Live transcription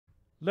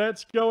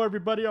Let's go,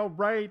 everybody. All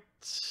right.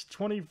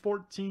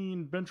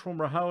 2014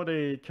 Benchwarmer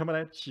Holiday coming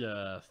at you.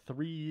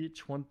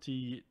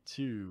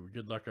 322.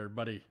 Good luck,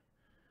 everybody.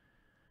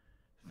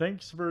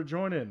 Thanks for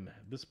joining.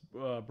 This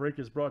break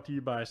is brought to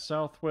you by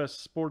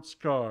Southwest Sports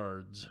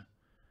Cards.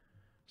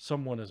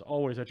 Someone is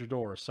always at your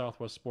door.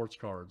 Southwest Sports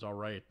Cards. All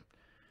right.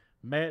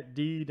 Matt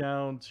D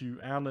down to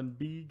Alan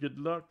B. Good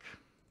luck.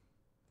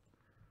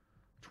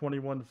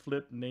 21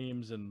 flip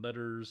names and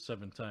letters,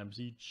 7 times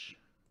each.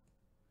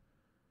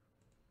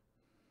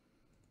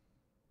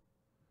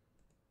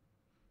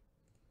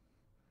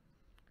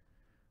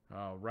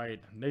 All right,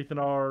 Nathan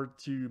R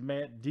to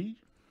Matt D.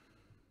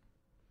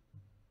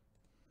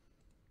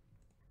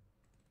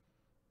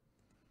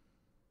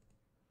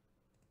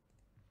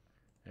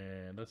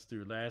 And let's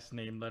do last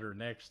name letter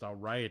next. All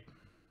right.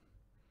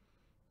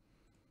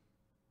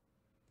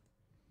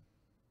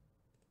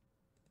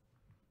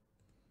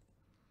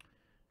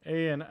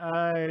 A and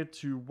I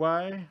to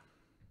Y.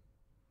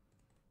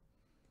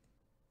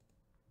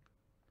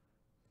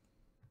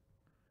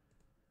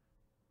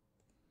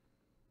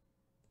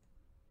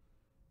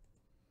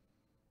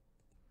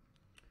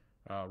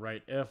 All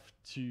right, F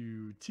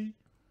to T.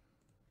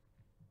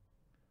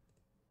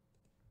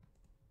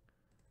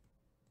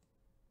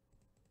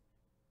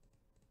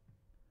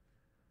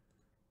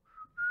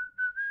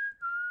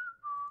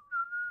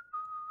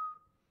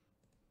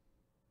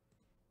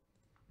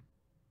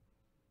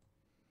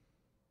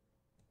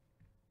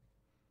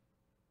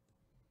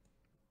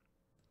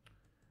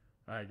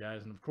 All right,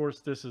 guys, and of course,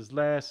 this is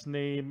last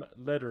name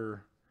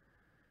letter.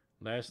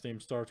 Last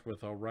name starts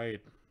with all right.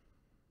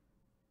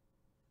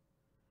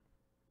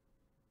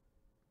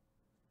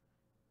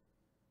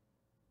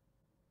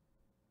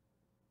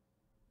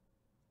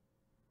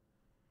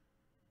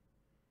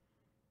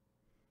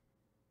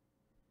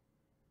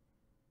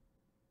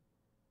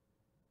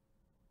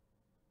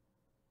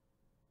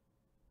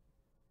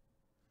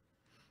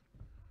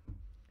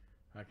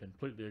 I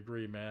completely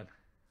agree, man.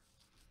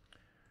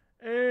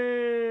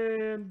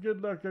 And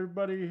good luck,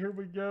 everybody. Here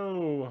we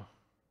go.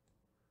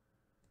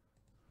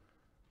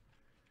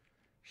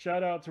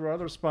 Shout out to our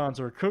other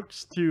sponsor,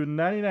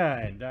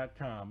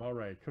 cooks299.com. All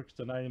right,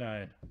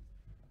 cooks299.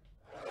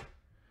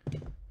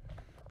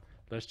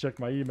 Let's check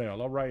my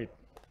email. All right.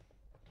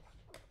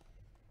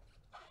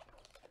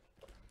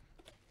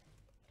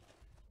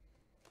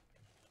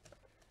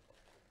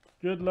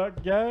 Good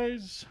luck,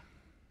 guys.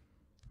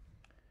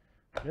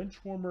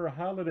 Benchwarmer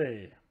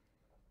Holiday.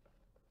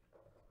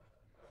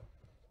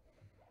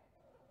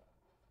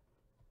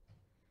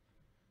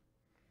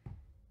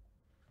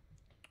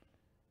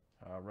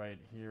 All right,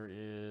 here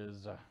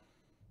is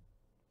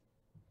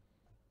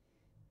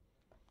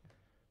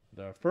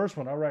the first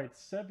one. All right,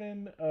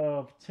 7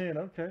 of 10.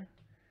 Okay.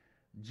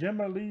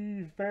 Gemma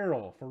Lee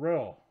Farrell.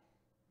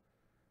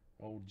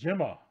 Oh,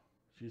 Gemma.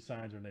 She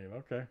signs her name.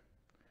 Okay.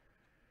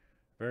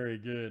 Very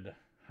good.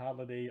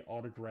 Holiday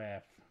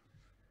autograph.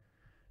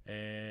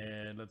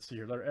 And let's see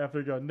here. Letter F.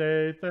 There we go.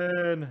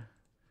 Nathan.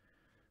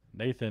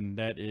 Nathan,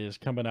 that is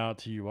coming out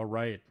to you. All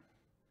right.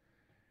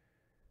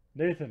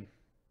 Nathan.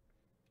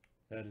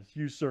 That is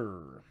you,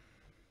 sir.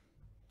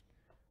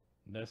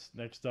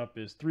 Next up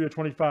is 3 of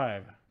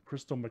 25.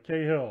 Crystal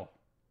McCahill.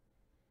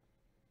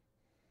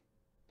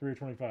 3 of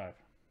 25.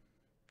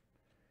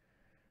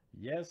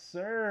 Yes,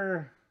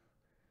 sir.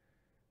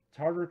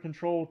 Tartar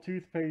Control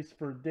toothpaste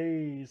for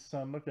days,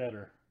 son. Look at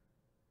her.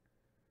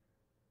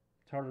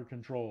 Tartar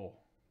Control.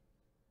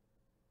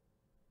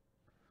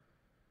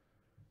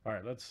 All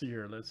right, let's see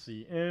here. Let's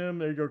see. M.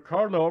 There you go.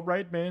 Carlo. All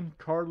right, man.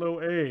 Carlo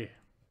A.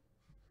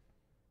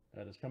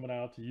 That is coming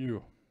out to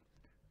you.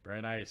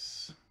 Very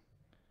nice.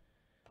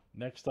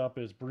 Next up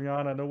is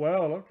Brianna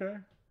Noel. Okay.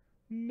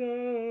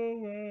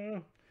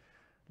 Noel.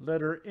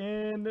 Letter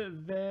N.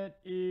 That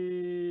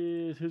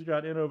is... Who's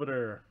got N over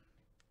there?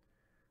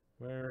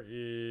 Where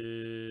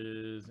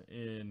is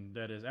N?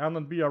 That is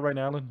Alan B. All right,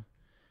 Alan.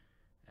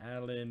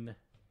 Alan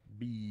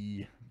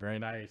B. Very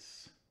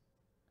nice.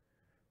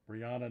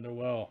 Brianna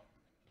Noel.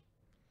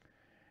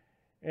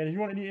 And if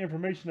you want any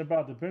information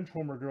about the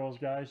Benchwarmer girls,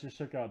 guys, just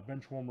check out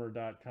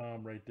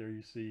benchwarmer.com. Right there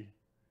you see.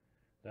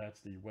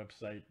 That's the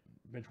website.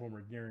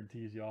 Benchwarmer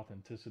guarantees the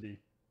authenticity.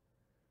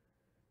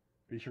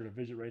 Be sure to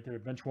visit right there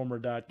at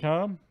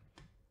benchwarmer.com.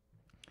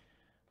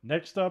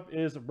 Next up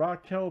is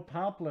Raquel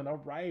Poplin.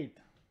 All right.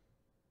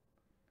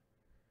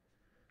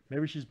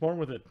 Maybe she's born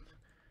with it.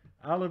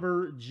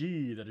 Oliver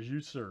G. That is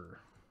you, sir.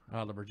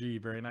 Oliver G.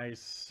 Very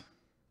nice.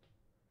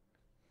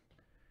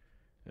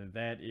 And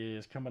that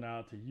is coming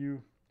out to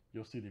you.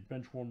 You'll see the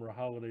Benchwarmer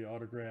Holiday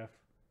autograph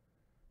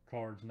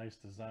cards. Nice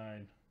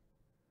design.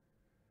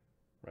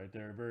 Right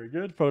there. Very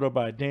good. Photo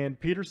by Dan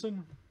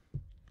Peterson.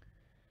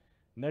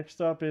 Next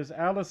up is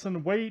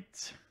Allison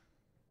Waite.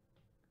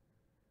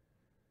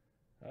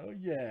 Oh,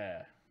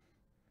 yeah.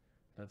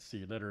 Let's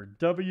see. Letter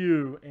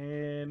W.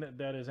 And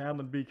that is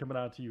Alan B. coming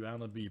out to you.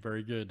 Alan B.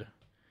 Very good.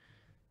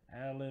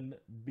 Alan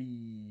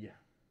B.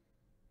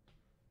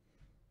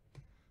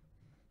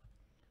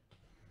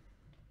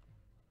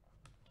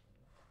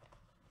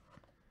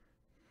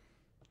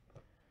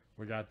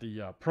 We got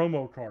the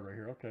promo card right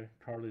here. Okay,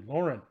 Carly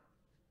Lauren.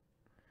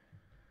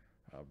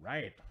 All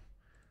right.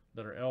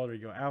 Letter L, there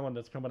you go. Alan,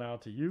 that's coming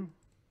out to you.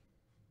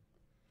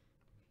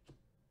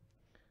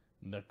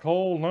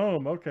 Nicole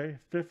Loam. Okay,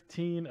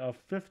 15 of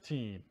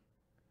 15.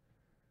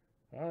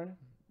 All right.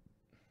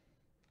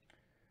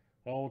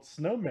 Old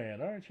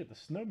Snowman. All right, she had the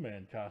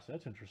Snowman costume.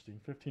 That's interesting.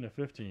 15 of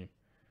 15.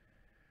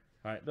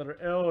 All right, letter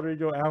L, there you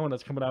go. Alan,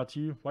 that's coming out to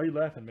you. Why are you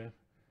laughing, man?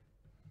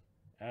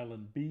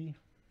 Alan B.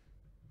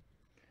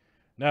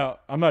 Now,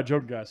 I'm not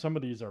joking, guys. Some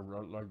of these are,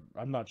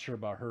 I'm not sure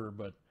about her,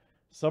 but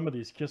some of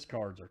these Kiss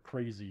cards are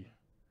crazy.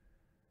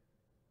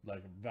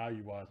 Like,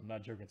 value-wise, I'm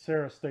not joking.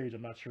 Sarah Stage,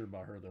 I'm not sure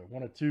about her, though.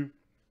 1 of 2.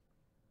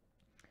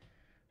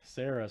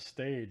 Sarah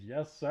Stage,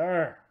 yes,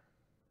 sir.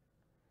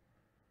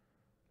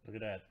 Look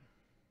at that.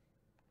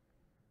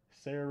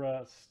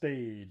 Sarah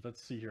Stage.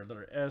 Let's see here.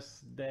 Letter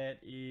S, that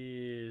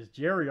is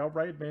Jerry. All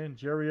right, man.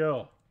 Jerry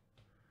L.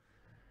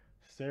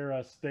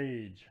 Sarah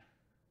Stage.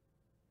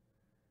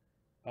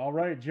 All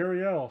right,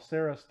 Jerry L.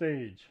 Sarah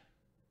Stage.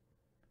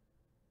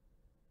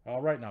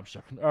 All right, now I'm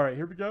shuffling. All right,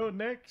 here we go.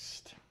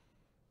 Next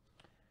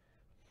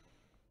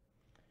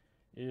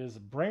is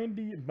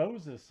Brandy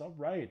Moses. All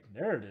right,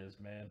 there it is,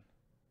 man.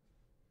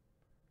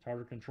 It's hard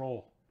to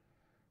control.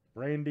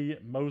 Brandy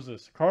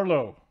Moses.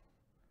 Carlo.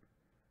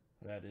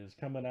 That is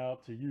coming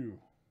out to you.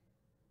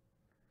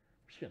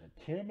 She got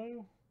a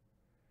camo?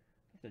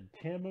 The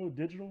camo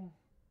digital?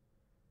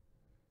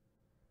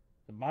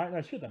 She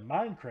got the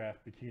Minecraft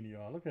bikini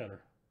on. Look at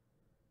her.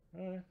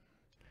 All right.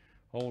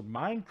 Old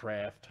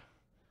Minecraft.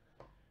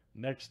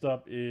 Next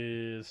up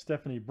is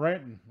Stephanie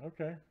Branton.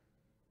 Okay.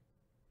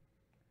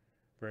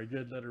 Very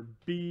good. Letter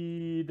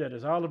B. That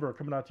is Oliver.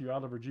 Coming out to you,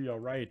 Oliver G. All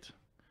right.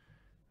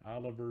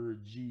 Oliver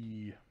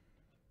G.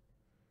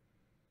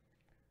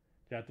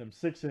 Got them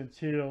 6-inch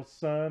heels,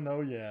 son.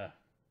 Oh, yeah.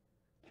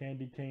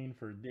 Candy cane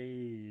for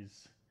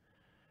days.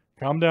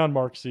 Calm down,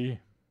 Mark C.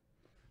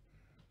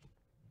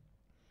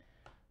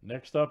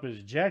 Next up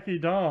is Jackie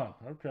Dawn.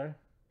 Okay.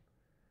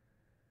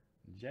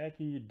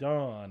 Jackie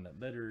Dawn.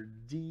 Letter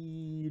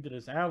D. That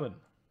is Alan.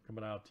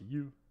 Coming out to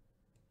you.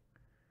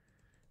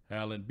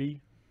 Alan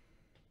B.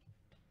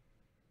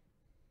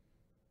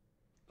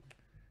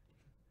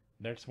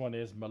 Next one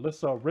is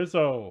Melissa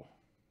Rizzo.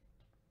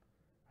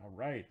 All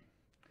right.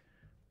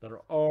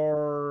 Letter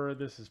R.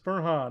 This is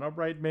Furhan. All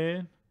right,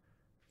 man.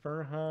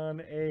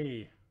 Furhan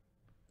A.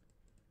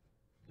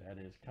 That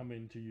is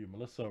coming to you.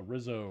 Melissa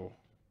Rizzo.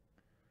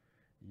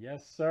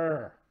 Yes,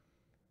 sir.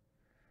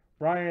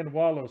 Brian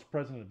Wallows,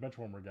 president of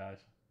Benchwarmer, guys.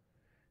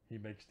 He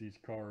makes these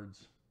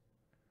cards.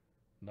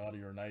 Naughty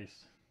or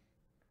nice.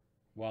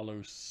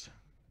 Wallows.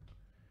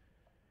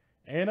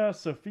 Anna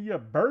Sophia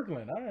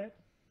Berglund. All right.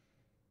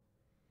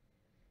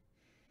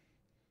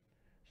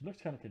 She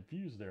looks kind of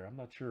confused there. I'm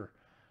not sure.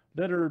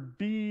 Letter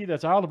B.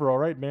 That's Oliver. All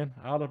right, man.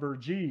 Oliver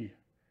G.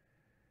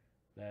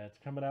 That's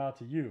coming out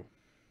to you.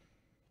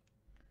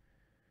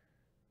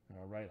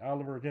 All right.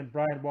 Oliver again.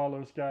 Brian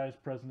Wallows, guys.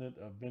 President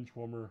of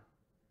Benchwarmer.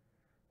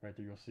 Right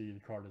there you'll see the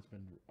card that's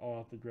been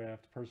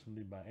autographed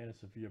personally by Anna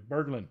Sophia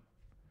Berglund.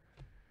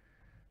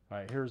 All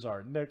right, here's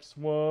our next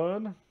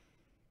one.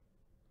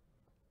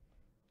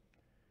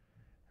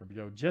 Here we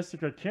go.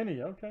 Jessica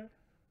Kinney. Okay.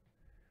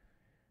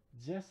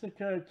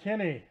 Jessica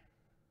Kinney.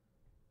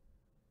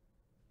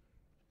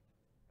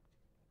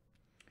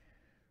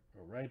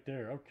 Right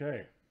there.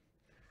 Okay.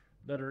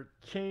 Letter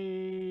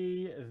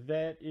K.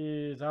 That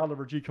is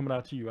Oliver G. coming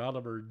out to you.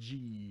 Oliver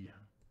G.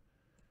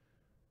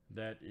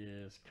 That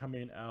is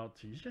coming out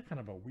to you. She's got kind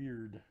of a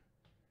weird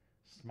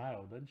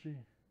smile, doesn't she?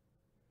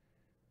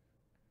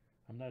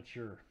 I'm not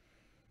sure.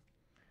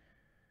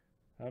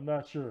 I'm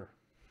not sure.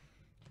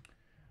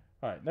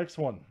 All right, next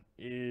one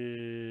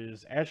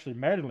is Ashley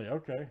Maddenley.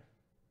 Okay.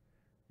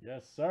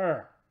 Yes,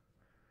 sir.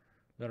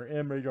 Letter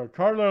M, there you go.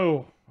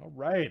 Carlo. All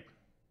right.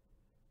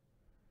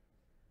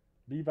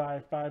 Levi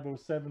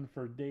 507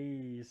 for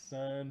days,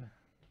 son.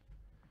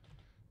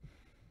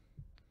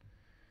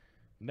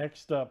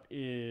 Next up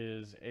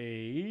is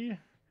a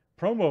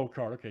promo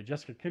card. Okay,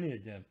 Jessica Kinney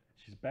again.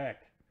 She's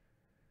back.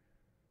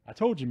 I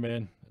told you,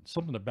 man.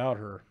 Something about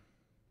her.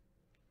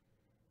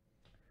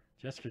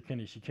 Jessica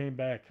Kinney. She came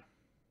back.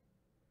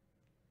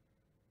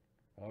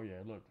 Oh yeah,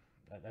 look.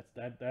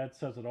 That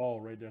says it all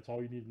right there. That's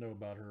all you need to know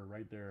about her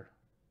right there.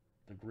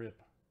 The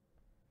grip.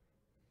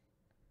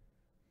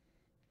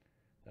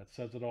 That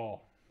says it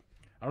all.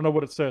 I don't know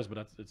what it says, but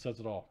it says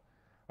it all.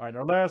 All right,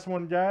 our last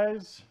one,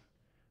 guys.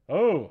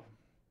 Oh,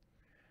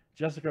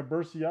 Jessica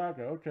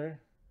Burciaga. Okay,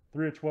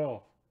 3 of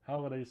 12.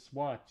 Holiday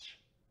swatch.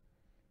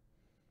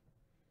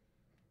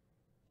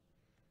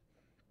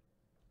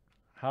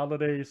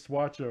 Holiday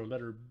swatcho.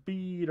 Letter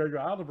B. There you go.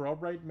 Oliver. All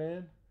right,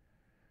 man.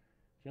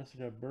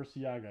 Jessica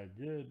Burciaga.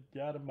 Good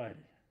God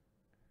Almighty.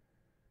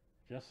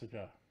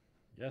 Jessica.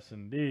 Yes,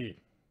 indeed.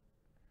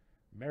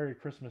 Merry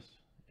Christmas,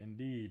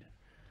 indeed.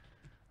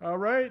 All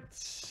right.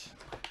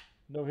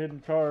 No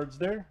hidden cards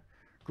there.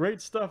 Great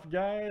stuff,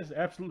 guys.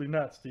 Absolutely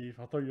not, Steve.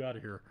 I'll throw you out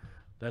of here.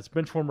 That's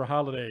Benchwarmer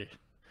Holiday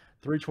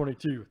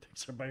 322.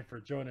 Thanks, everybody, for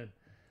joining.